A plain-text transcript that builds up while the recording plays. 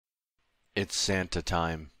It's Santa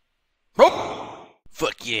time. Oh!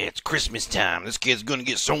 Fuck yeah, it's Christmas time. This kid's gonna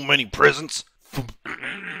get so many presents.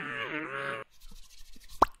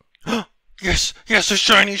 Yes, a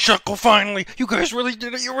shiny shuckle finally. You guys really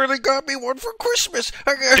did it. You really got me one for Christmas.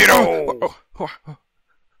 Ditto!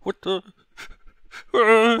 What the?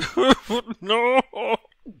 No.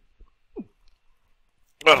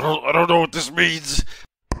 I don't know what this means.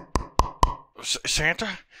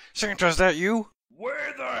 Santa? Santa, is that you?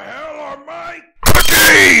 Where the hell are my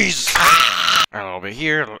Jeez! A little bit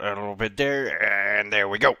here, a little bit there, and there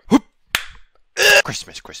we go.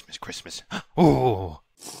 Christmas. Ooh.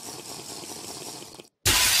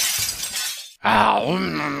 Ow.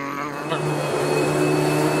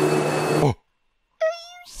 Oh.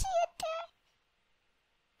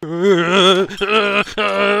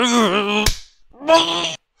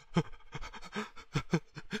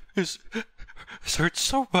 This hurts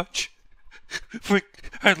so much. But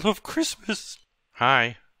I love Christmas.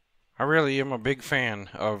 Hi. I really am a big fan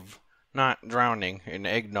of not drowning in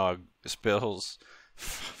eggnog spills.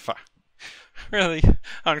 Really?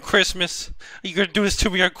 On Christmas? Are you gonna do this to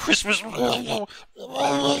me on Christmas? I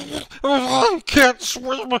can't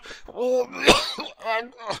swim. I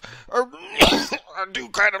do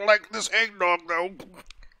kind of like this eggnog, though.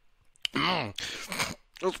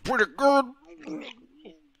 It's pretty good.